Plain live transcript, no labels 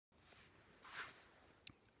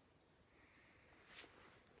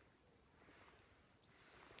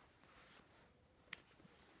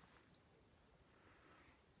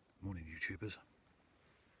YouTubers.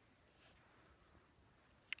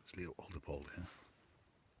 It's Leo Alderpold here.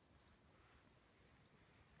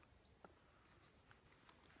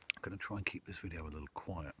 I'm going to try and keep this video a little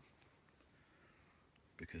quiet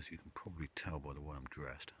because you can probably tell by the way I'm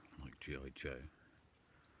dressed, like G.I. Joe.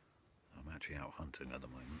 I'm actually out hunting at the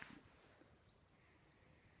moment.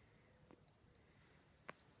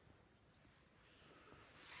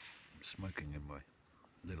 I'm smoking in my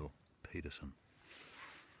little Peterson.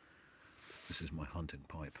 This is my hunting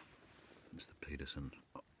pipe. It's the Peterson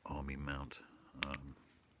Army Mount.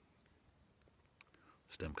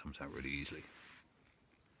 Stem comes out really easily.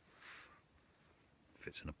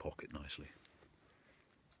 Fits in a pocket nicely.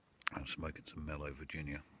 I'm smoking some Mellow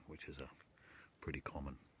Virginia, which is a pretty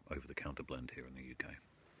common over-the-counter blend here in the UK.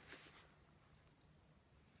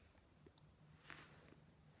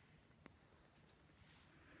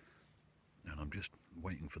 And I'm just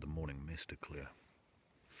waiting for the morning mist to clear.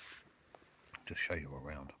 Just show you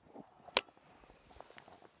around.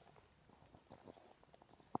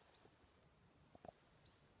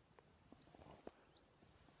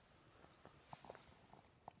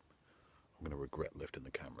 I'm going to regret lifting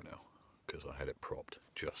the camera now because I had it propped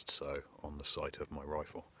just so on the sight of my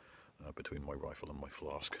rifle, between my rifle and my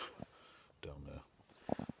flask down there.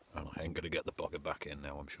 And I ain't going to get the bugger back in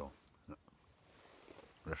now, I'm sure.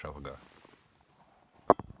 Let's have a go.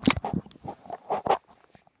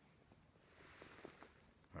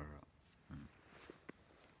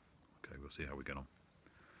 Okay, we'll see how we get on.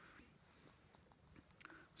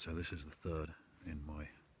 So this is the third in my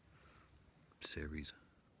series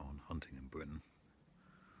on hunting in Britain,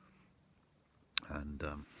 and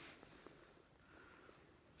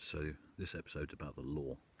so this episode's about the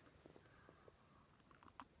law.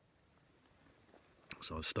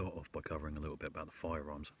 So I'll start off by covering a little bit about the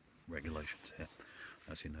firearms regulations here.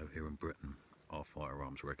 As you know, here in Britain, our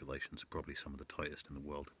firearms regulations are probably some of the tightest in the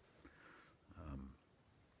world.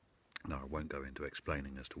 Now, I won't go into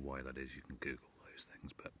explaining as to why that is. You can Google those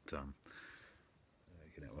things, but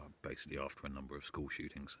you know, basically after a number of school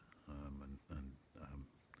shootings and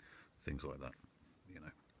things like that, you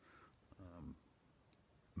know,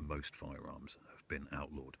 most firearms have been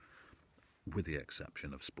outlawed, with the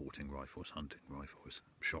exception of sporting rifles, hunting rifles,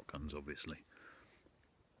 shotguns, obviously,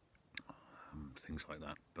 things like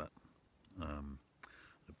that. But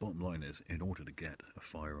the bottom line is, in order to get a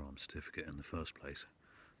firearm certificate in the first place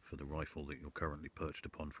for the rifle that you're currently perched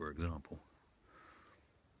upon, for example,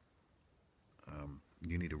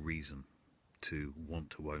 you need a reason to want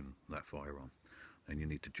to own that firearm, and you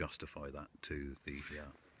need to justify that to the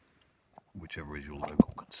whichever is your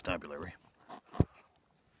local constabulary.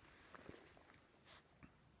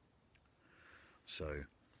 So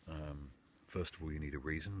first of all, you need a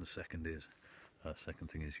reason. The second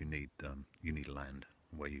thing is you need land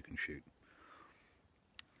where you can shoot.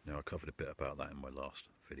 Now, I covered a bit about that in my last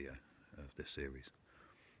video of this series.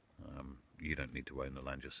 You don't need to own the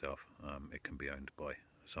land yourself. It can be owned by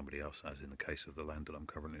somebody else, as in the case of the land that I'm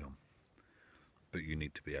currently on. But you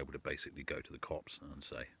need to be able to basically go to the cops and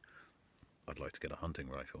say, I'd like to get a hunting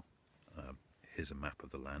rifle. Here's a map of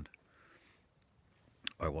the land.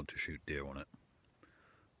 I want to shoot deer on it.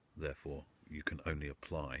 Therefore, you can only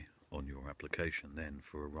apply on your application then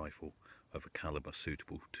for a rifle of a caliber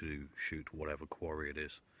suitable to shoot whatever quarry it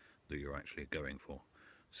is that you're actually going for.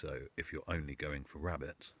 So if you're only going for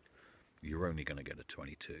rabbits, you're only going to get a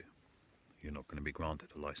 22. You're not going to be granted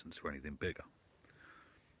a license for anything bigger.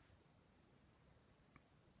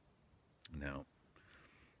 Now,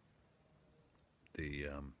 the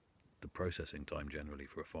processing time generally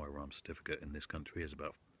for a firearm certificate in this country is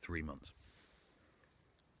about 3 months.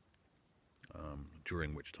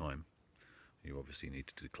 During which time you obviously need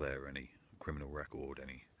to declare any criminal record,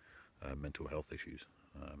 any mental health issues,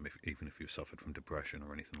 even if you've suffered from depression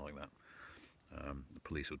or anything like that. The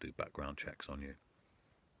police will do background checks on you.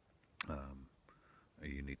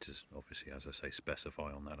 You need to obviously, as I say,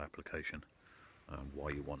 specify on that application why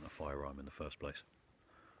you want a firearm in the first place,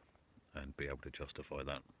 and be able to justify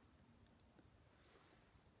that.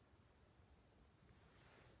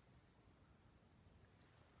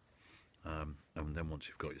 And then once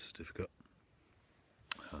you've got your certificate,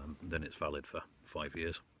 then it's valid for 5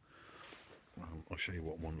 years. I'll show you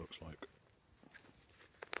what one looks like.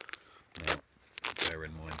 Now, bear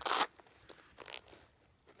in mind,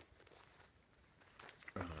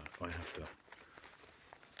 I have to,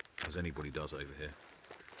 as anybody does over here,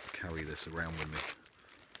 carry this around with me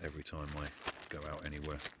every time I go out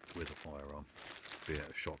anywhere with a firearm, be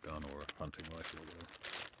it a shotgun or a hunting rifle or whatever.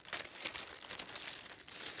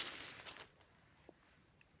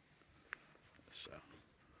 So,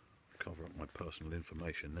 cover up my personal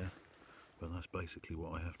information there. but that's basically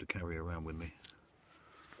what I have to carry around with me.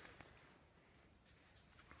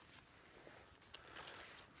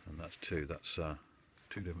 And that's two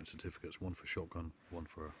different certificates, one for shotgun, one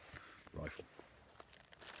for a rifle.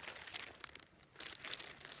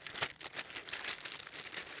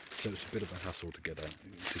 So it's a bit of a hassle to get that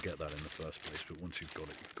in the first place, but once you've got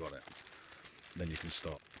it, you've got it. Then you can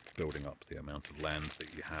start building up the amount of land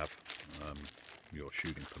that you have your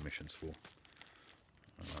shooting permissions for.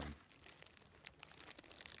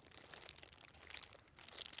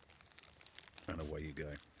 And away you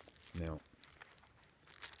go. Now,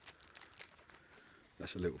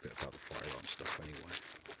 that's a little bit about the firearm stuff anyway.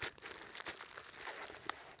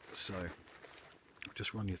 So, I'll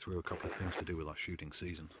just run you through a couple of things to do with our shooting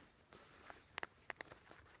season.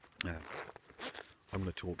 Now, I'm going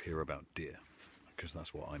to talk here about deer, because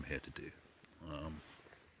that's what I'm here to do.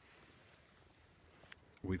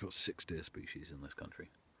 We've got 6 deer species in this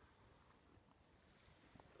country.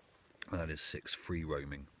 That is 6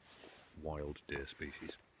 free-roaming wild deer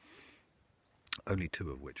species. Only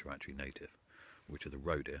 2 of which are actually native, which are the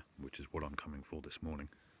roe deer, which is what I'm coming for this morning,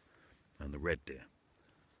 and the red deer.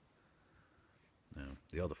 Now,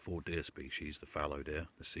 the other 4 deer species, the fallow deer,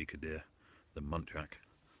 the sika deer, the muntjac,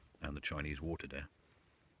 and the Chinese water deer,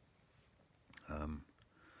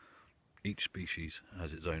 each species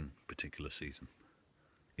has its own particular season,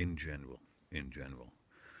 in general.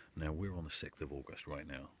 Now, we're on the 6th of August right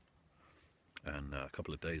now, and a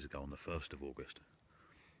couple of days ago, on the 1st of August,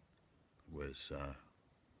 was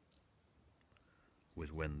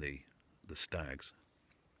when the stags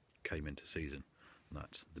came into season. And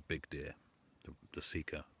that's the big deer, the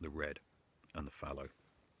sika, the red, and the fallow.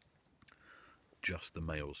 Just the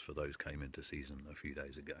males for those came into season a few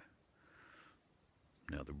days ago.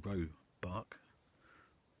 Now the roe buck,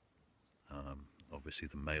 obviously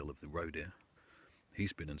the male of the roe deer,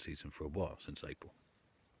 he's been in season for a while, since April.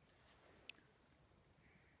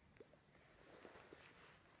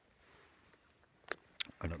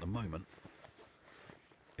 And at the moment,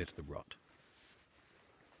 it's the rut.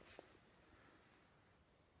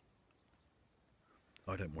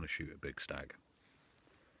 I don't want to shoot a big stag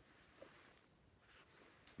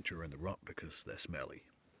during the rut because they're smelly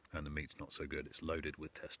and the meat's not so good. It's loaded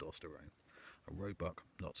with testosterone. A roebuck,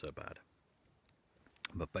 not so bad.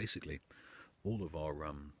 But basically, all of our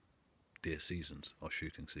deer seasons, our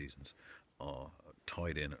shooting seasons, are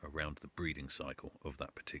tied in around the breeding cycle of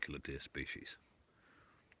that particular deer species.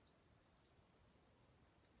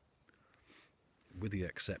 With the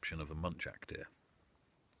exception of a muntjac deer.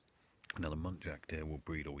 Now the muntjac deer will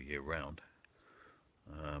breed all year round,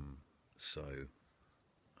 so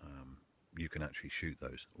you can actually shoot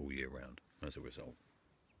those all year round as a result.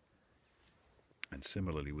 And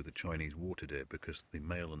similarly with the Chinese water deer, because the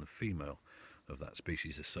male and the female of that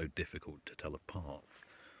species are so difficult to tell apart,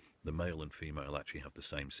 the male and female actually have the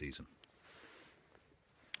same season.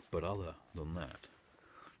 But other than that,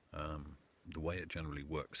 the way it generally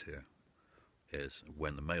works here is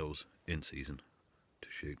when the male's in season to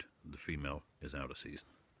shoot, the female is out of season.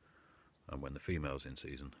 And when the female's in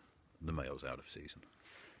season, the male's out of season.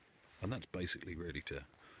 And that's basically really to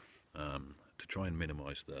try and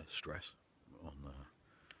minimise the stress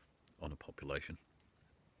on a population,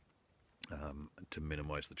 to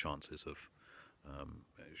minimise the chances of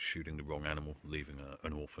shooting the wrong animal, leaving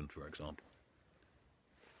an orphan, for example.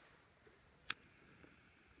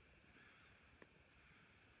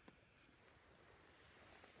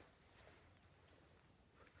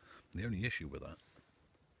 The only issue with that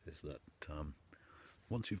is that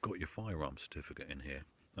once you've got your firearm certificate in here,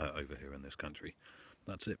 over here in this country,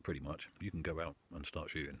 that's it pretty much. You can go out and start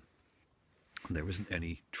shooting. There isn't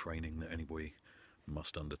any training that anybody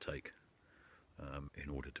must undertake in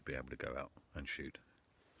order to be able to go out and shoot,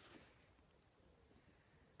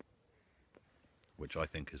 which I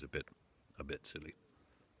think is a bit silly.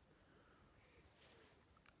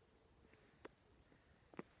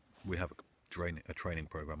 We have a training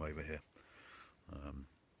program over here,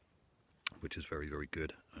 which is very, very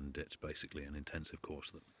good, and it's basically an intensive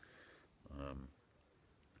course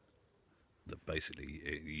that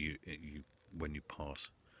basically when you pass,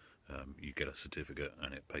 you get a certificate,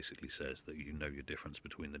 and it basically says that you know your difference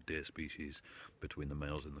between the deer species, between the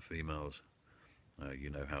males and the females. You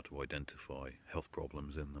know how to identify health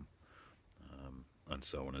problems in them, and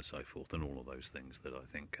so on and so forth, and all of those things that I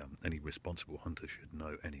think any responsible hunter should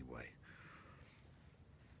know anyway.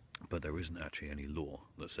 But there isn't actually any law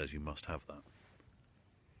that says you must have that.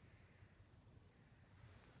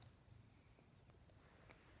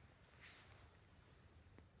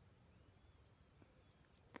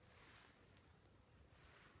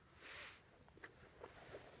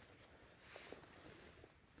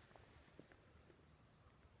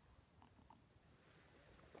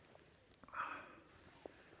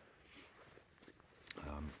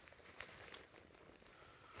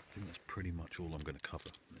 pretty much all I'm going to cover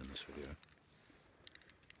in this video.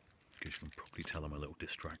 Because you can probably tell I'm a little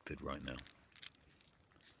distracted right now.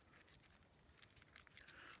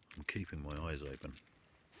 I'm keeping my eyes open.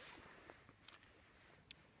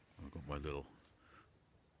 I've got my little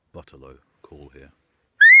Butterlow call here.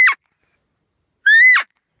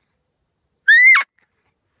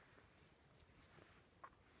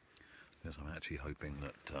 Because I'm actually hoping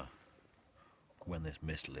that when this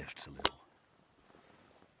mist lifts a little,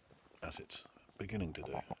 as it's beginning to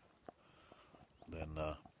do, then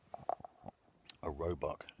a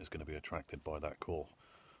roebuck is going to be attracted by that call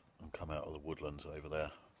and come out of the woodlands over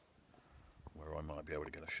there, where I might be able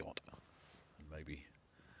to get a shot and maybe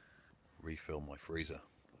refill my freezer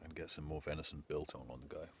and get some more venison biltong on the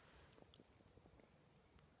go.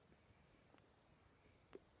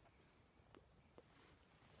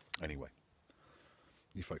 Anyway,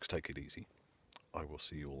 you folks take it easy. I will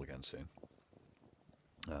see you all again soon.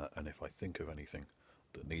 And if I think of anything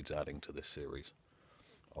that needs adding to this series,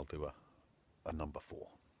 I'll do a number 4.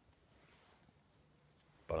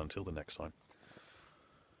 But until the next time,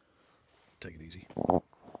 take it easy.